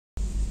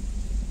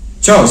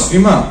Ćao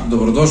svima,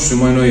 dobrodošli u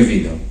moj novi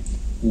video.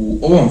 U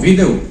ovom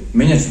videu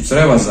menjat ću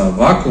creva za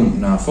vakuum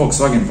na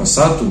Volkswagen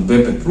Passatu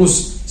B5.5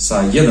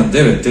 sa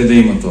 1.9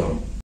 TDI motorom.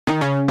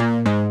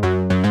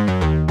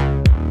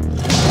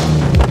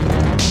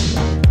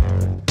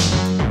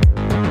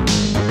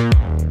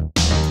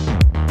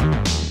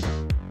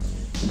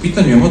 U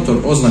pitanju je motor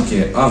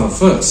oznake AVF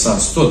sa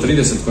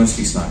 130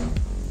 konjskih snaga.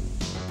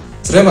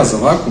 Creva za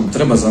vakuum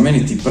treba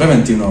zameniti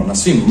preventivno na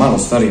svim malo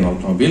starijim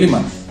automobilima,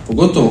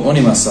 pogotovo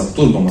onima sa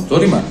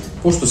turbomotorima,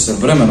 pošto se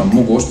vremenom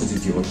mogu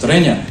oštetiti od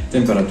trenja,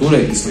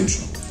 temperature i sl.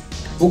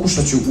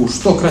 Pokušat ću u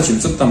što kraćim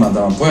crtama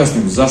da vam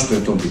pojasnim zašto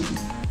je to bitno.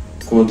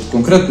 Kod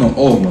konkretno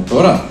ovog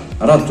motora,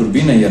 rad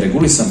turbine je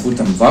regulisan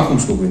putem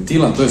vakuumskog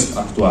ventila, tj.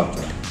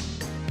 aktuatora.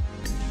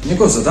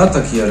 Njegov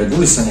zadatak je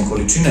regulisanje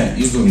količine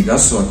izduvnih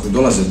gasova koji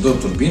dolaze do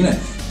turbine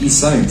i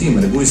samim tim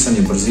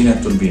regulisanje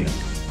brzine turbine.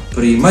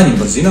 Pri manjim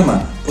brzinama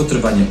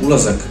potreban je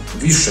ulazak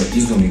više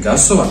izduvnih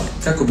gasova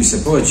kako bi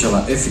se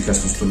povećala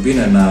efikasnost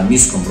turbine na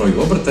niskom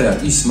broju obrtaja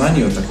i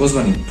smanjio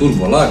takozvani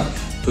turbolag,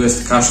 to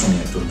jest kašnjenje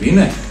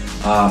turbine,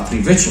 a pri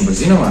većim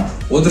brzinama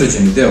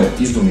određeni deo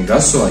izduvnih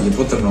gasova je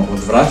potrebno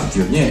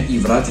odvratiti od nje i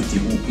vratiti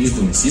u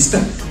izduvni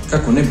sistem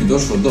kako ne bi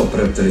došlo do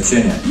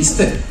preopterećenja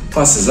iste,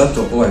 pa se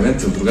zato ovaj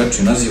ventil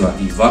drugačije naziva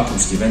i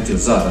vakuumski ventil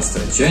za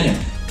rasterećenje,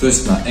 to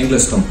jest na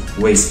engleskom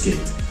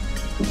wastegate.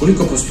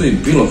 Ukoliko postoji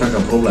bilo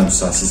kakav problem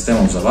sa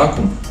sistemom za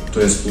vakuum, to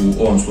jest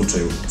u ovom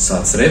slučaju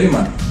sa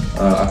crevima,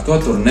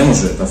 aktuator ne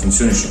može da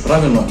funkcioniše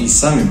pravilno i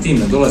samim tim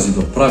ne dolazi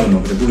do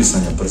pravilnog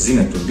regulisanja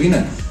brzine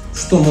turbine,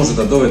 što može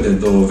da dovede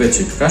do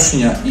većeg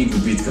kašnjenja i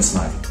gubitka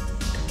snage.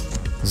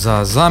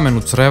 Za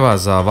zamenu creva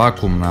za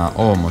vakuum na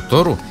ovom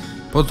motoru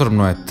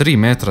potrebno je 3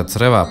 metra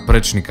creva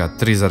prečnika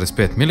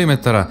 3,5 mm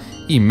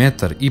i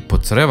 1,5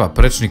 m creva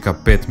prečnika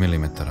 5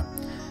 mm.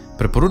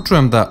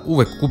 Preporučujem da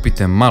uvek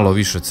kupite malo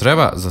više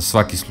creva za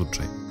svaki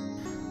slučaj.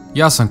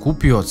 Ja sam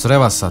kupio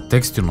creva sa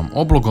tekstilnom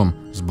oblogom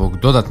zbog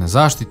dodatne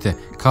zaštite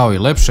kao i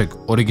lepšeg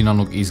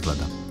originalnog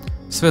izgleda.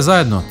 Sve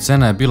zajedno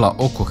cena je bila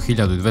oko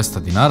 1200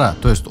 dinara,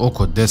 to jest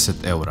oko 10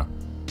 eura.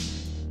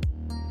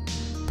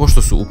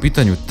 Pošto su u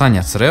pitanju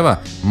tanja creva,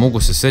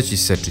 mogu se seći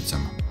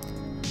sečicama.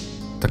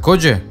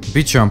 Također,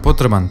 bit će vam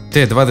potreban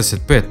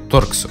T25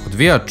 Torx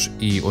odvijač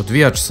i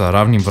odvijač sa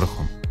ravnim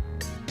vrhom.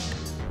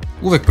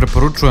 Uvek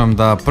preporučujem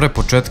da pre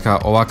početka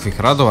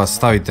ovakvih radova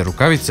stavite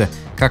rukavice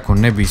kako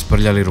ne bi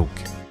isprljali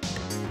ruke.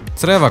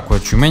 Creva koje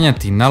ću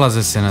menjati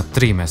nalaze se na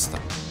 3 mesta.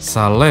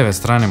 Sa leve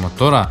strane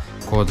motora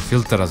kod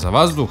filtera za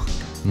vazduh,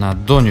 na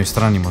donjoj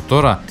strani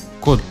motora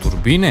kod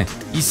turbine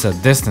i sa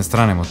desne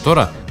strane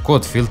motora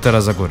kod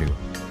filtera za gorivo.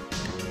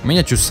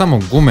 Menjat ću samo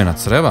gumena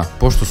creva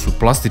pošto su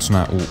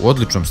plastična u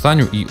odličnom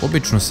stanju i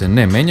obično se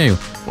ne menjaju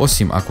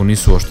osim ako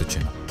nisu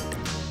oštećena.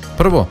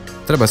 Prvo,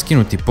 treba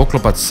skinuti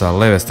poklopac sa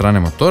leve strane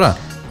motora,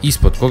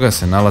 ispod koga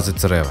se nalaze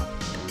creva.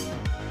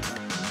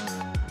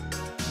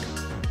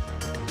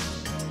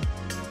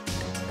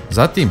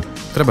 Zatim,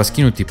 treba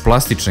skinuti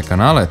plastične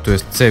kanale, to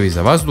jest cevi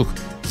za vazduh,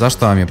 za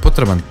što vam je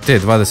potreban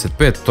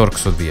T25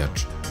 Torx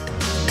odvijač.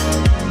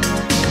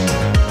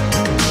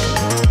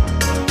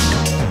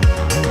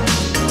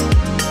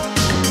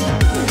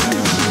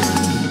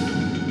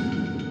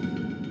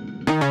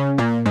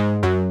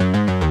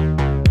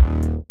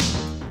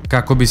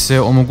 Kako bi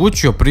se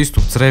omogućio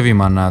pristup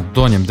crevima na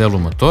donjem delu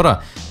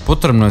motora,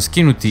 potrebno je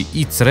skinuti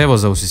i crevo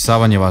za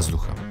usisavanje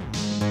vazduha.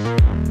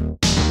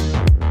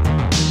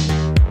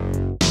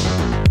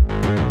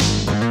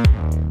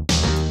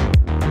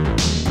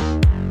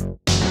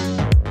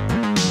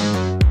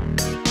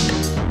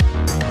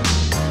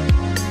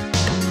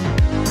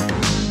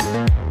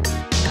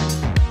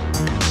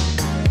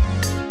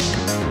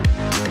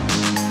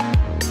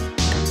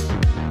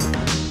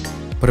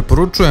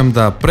 Preporučujem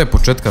da pre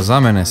početka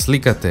zamene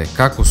slikate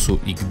kako su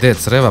i gde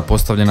creva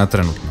postavljena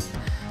trenutno.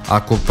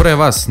 Ako pre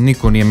vas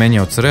niko nije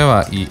menjao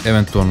creva i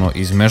eventualno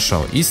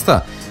izmešao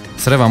ista,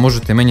 creva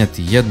možete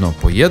menjati jedno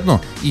po jedno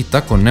i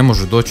tako ne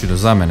može doći do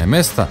zamene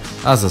mesta,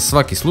 a za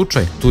svaki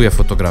slučaj tu je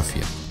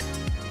fotografija.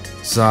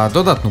 Za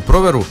dodatnu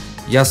proveru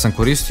ja sam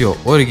koristio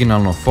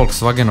originalno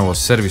Volkswagenovo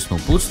servisno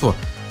uputstvo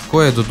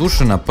koje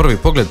doduše na prvi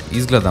pogled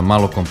izgleda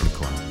malo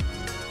komplikovano.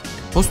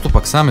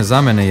 Postupak same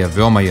zamene je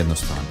veoma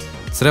jednostavan.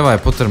 Creva je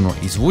potrebno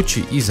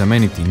izvući i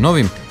zameniti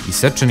novim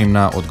isečenim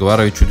na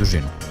odgovarajuću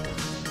dužinu.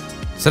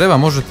 Creva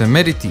možete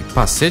meriti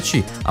pa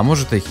seći, a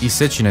možete ih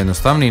iseći na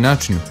jednostavniji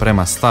način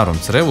prema starom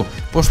crevu,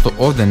 pošto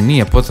ovdje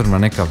nije potrebna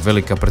neka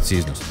velika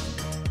preciznost.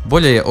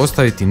 Bolje je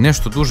ostaviti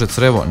nešto duže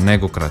crevo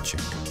nego kraće.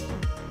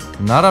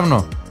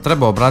 Naravno,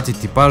 treba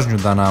obratiti pažnju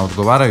da na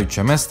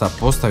odgovarajuća mesta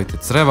postavite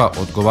creva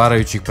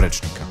odgovarajućih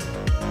prečnika.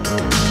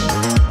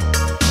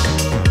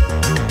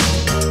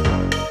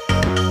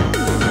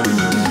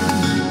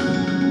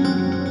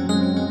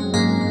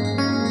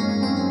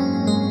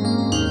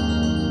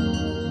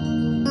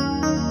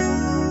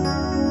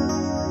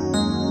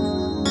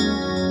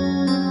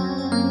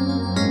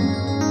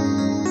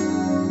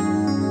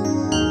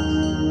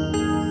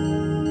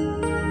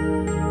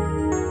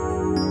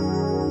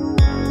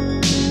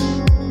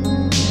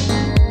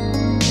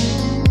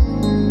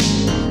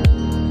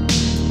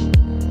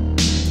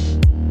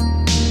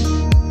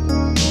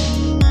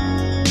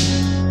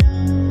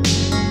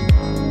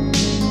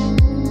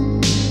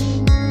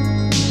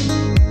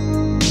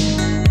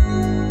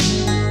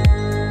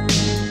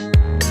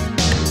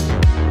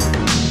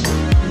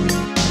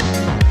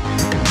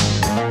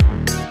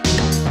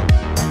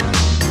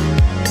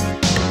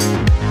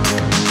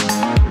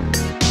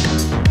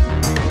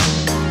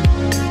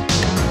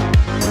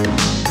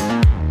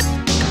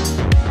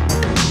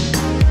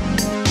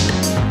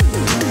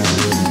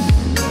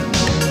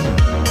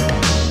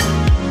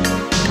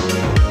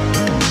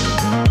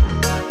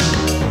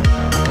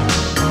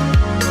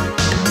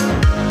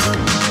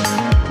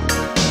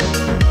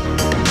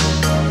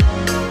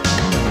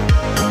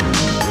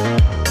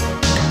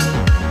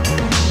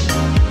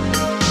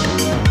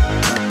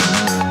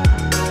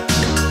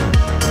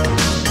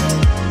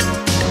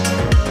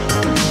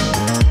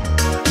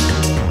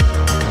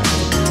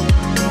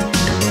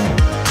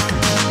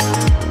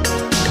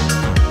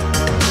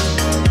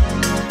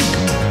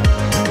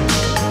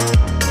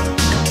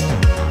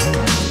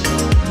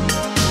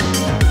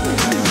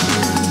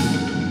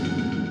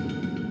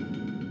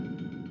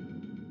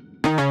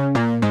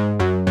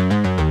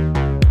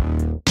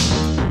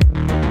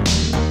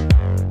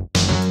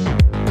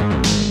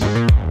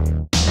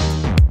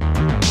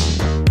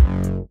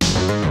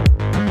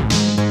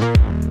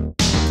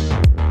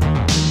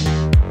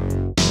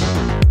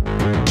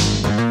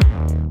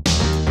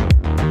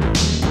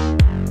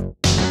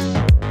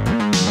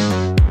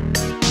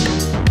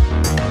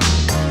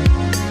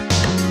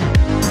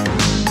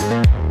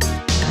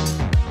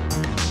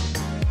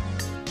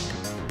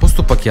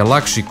 dok je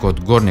lakši kod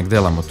gornjeg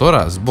dela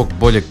motora zbog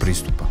boljeg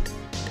pristupa.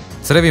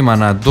 Crevima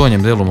na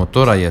donjem delu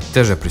motora je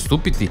teže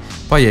pristupiti,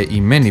 pa je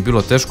i meni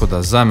bilo teško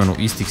da zamenu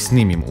istih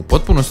snimim u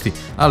potpunosti,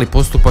 ali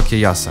postupak je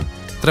jasan.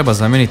 Treba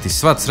zameniti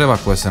sva creva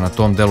koja se na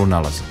tom delu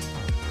nalaze.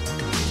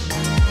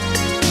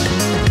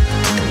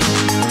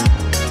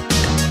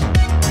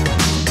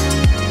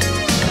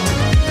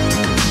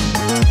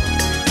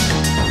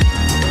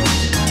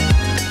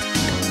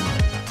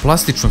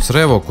 Plastično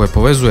crevo koje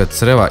povezuje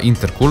creva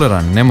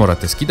interkulera ne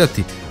morate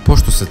skidati,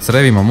 pošto se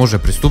crevima može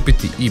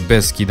pristupiti i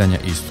bez skidanja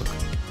istog.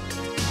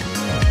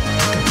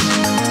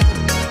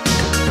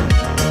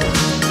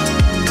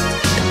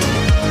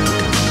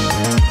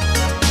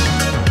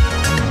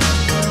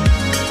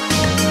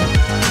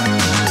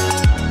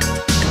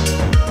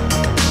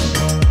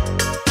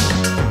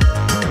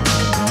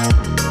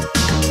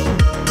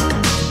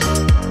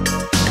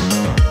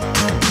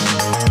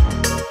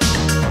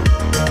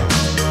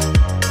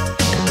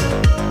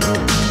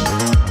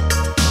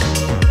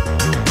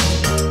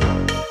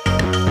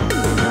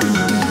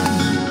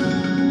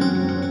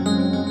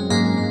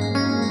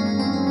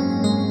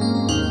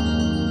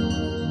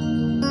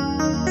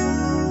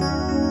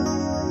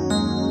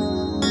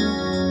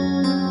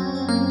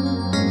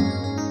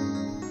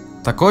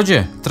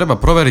 Također, treba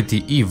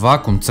provjeriti i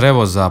vakuum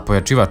crevo za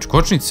pojačivač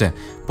kočnice,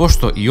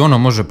 pošto i ono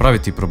može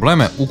praviti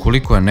probleme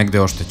ukoliko je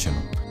negdje oštećeno.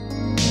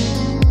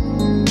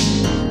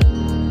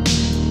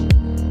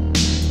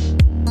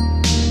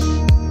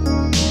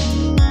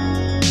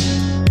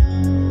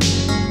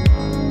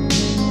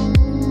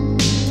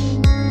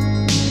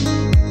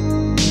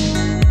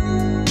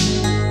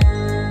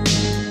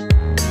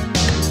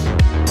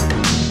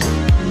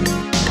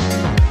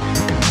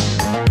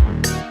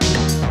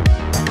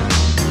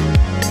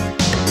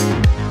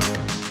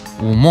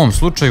 U mom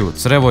slučaju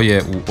crevo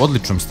je u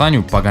odličnom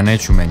stanju, pa ga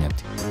neću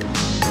menjati.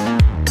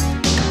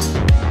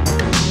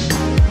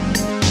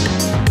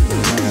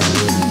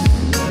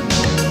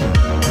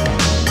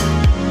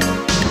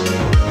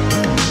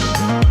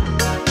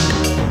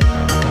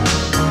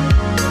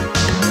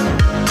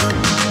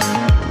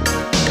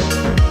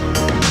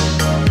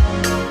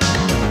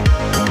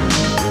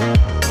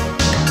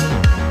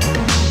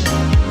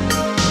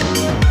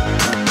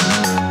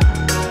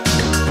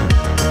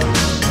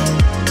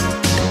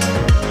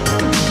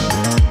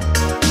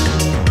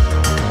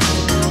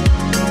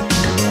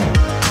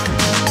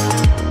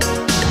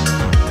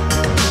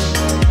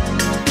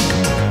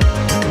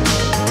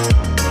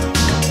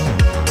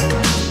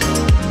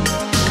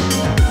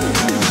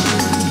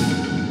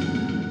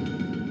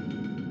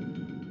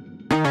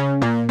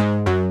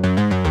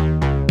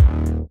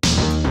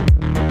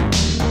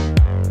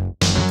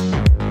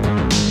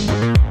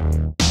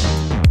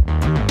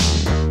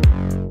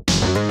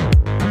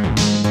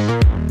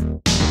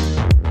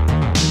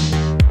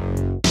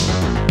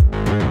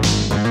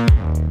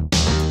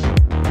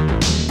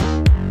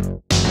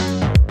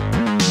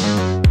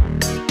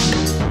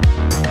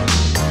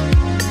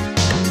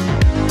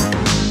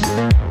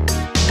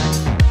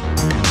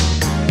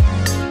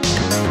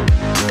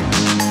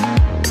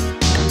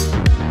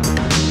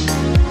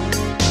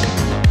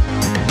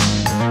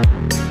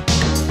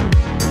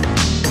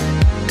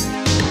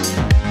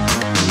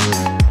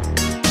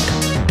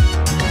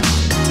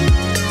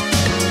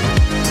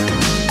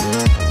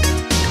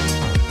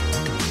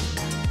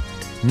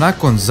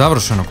 Nakon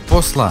završenog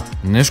posla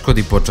ne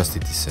škodi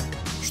počastiti se.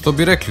 Što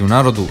bi rekli u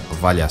narodu,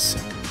 valja se.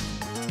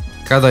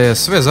 Kada je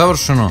sve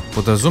završeno,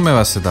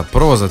 podrazumeva se da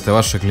provozate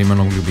vašeg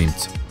limenog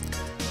ljubimca.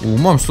 U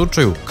mom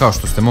slučaju, kao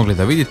što ste mogli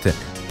da vidite,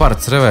 par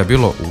creva je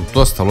bilo u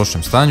dosta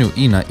lošem stanju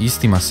i na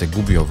istima se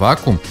gubio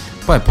vakuum,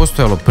 pa je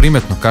postojalo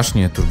primetno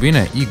kašnjenje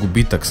turbine i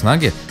gubitak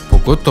snage,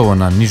 pogotovo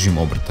na nižim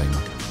obrtajima.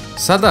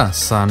 Sada,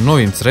 sa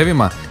novim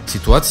crevima,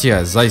 situacija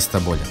je zaista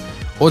bolja.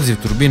 Odziv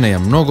turbine je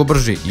mnogo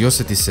brži i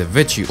osjeti se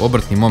veći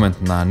obrtni moment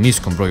na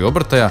niskom broju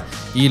obrtaja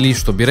ili,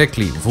 što bi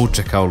rekli,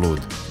 vuče kao lud.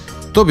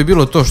 To bi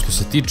bilo to što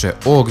se tiče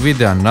ovog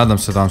videa, nadam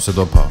se da vam se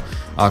dopao.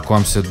 Ako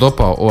vam se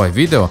dopao ovaj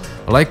video,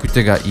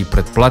 lajkujte ga i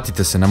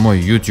pretplatite se na moj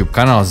YouTube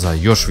kanal za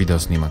još video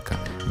snimaka.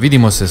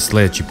 Vidimo se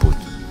sljedeći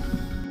put.